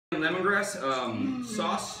lemongrass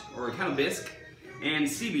sauce or kind of bisque, and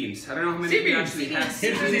sea beans. I don't know how many of you actually have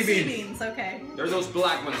sea beans. Okay. They're those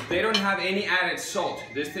black ones. They don't have any added salt.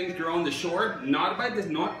 These things grow on the shore, not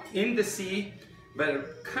in the sea,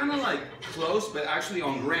 but kind of like close, but actually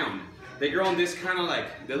on ground. They grow on this kind of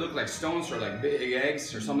like, they look like stones or like big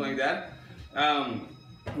eggs or something like that.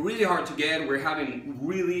 Really hard to get. We're having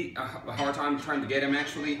really a hard time trying to get them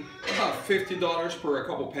actually. About $50 for a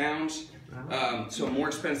couple pounds. So more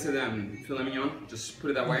expensive than filet mignon, just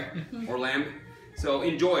put it that way, or lamb. So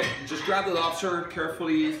enjoy. Just grab the lobster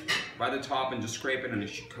carefully by the top and just scrape it and it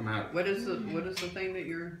should come out. What is the thing that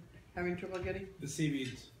you're having trouble getting? The sea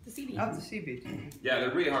beans. The sea beans. Oh, the sea beans. Yeah,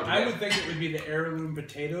 they're really hard to get. I would think it would be the heirloom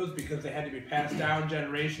potatoes because they had to be passed down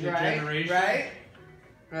generation to generation.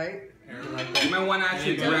 Right. You might want to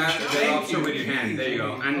actually grab the lobster with your hand. There you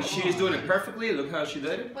go. And she's doing it perfectly. Look how she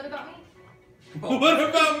did it. What about me? What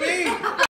about me?